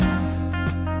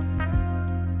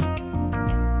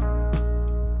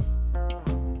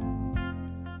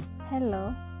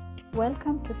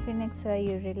Welcome to Phoenix Where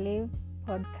You Relive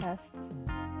podcast.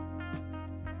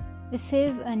 This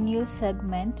is a new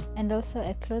segment and also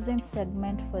a closing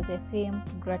segment for the theme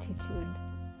gratitude.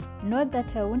 Note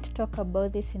that I won't talk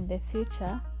about this in the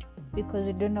future because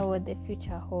we don't know what the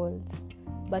future holds.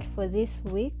 But for this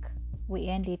week, we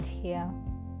end it here.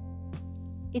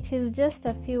 It is just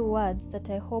a few words that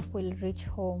I hope will reach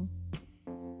home.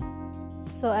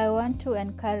 So I want to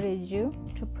encourage you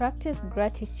to practice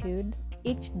gratitude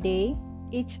each day,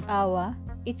 each hour,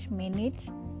 each minute,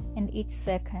 and each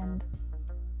second.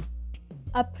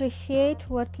 Appreciate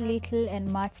what little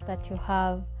and much that you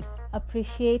have.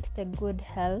 Appreciate the good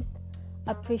health.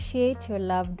 Appreciate your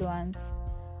loved ones.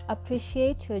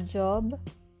 Appreciate your job,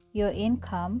 your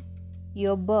income,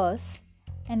 your boss,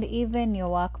 and even your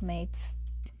workmates.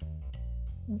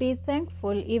 Be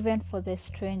thankful even for the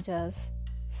strangers.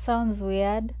 Sounds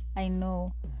weird, I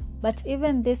know. But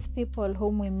even these people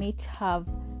whom we meet have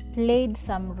played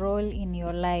some role in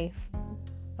your life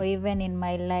or even in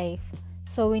my life,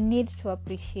 so we need to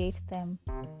appreciate them.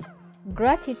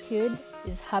 Gratitude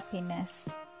is happiness.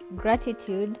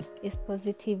 Gratitude is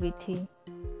positivity.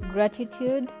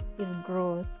 Gratitude is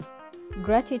growth.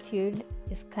 Gratitude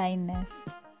is kindness.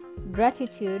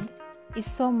 Gratitude is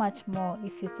so much more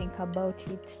if you think about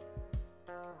it.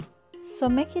 So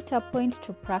make it a point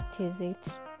to practice it.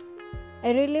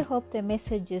 I really hope the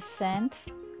message is sent,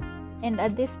 and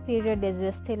at this period as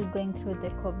we're still going through the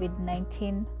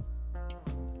COVID-19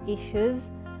 issues,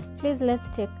 please let's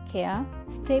take care,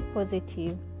 stay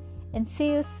positive, and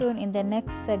see you soon in the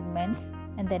next segment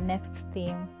and the next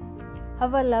theme.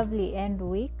 Have a lovely end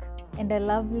week and a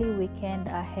lovely weekend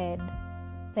ahead.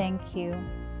 Thank you.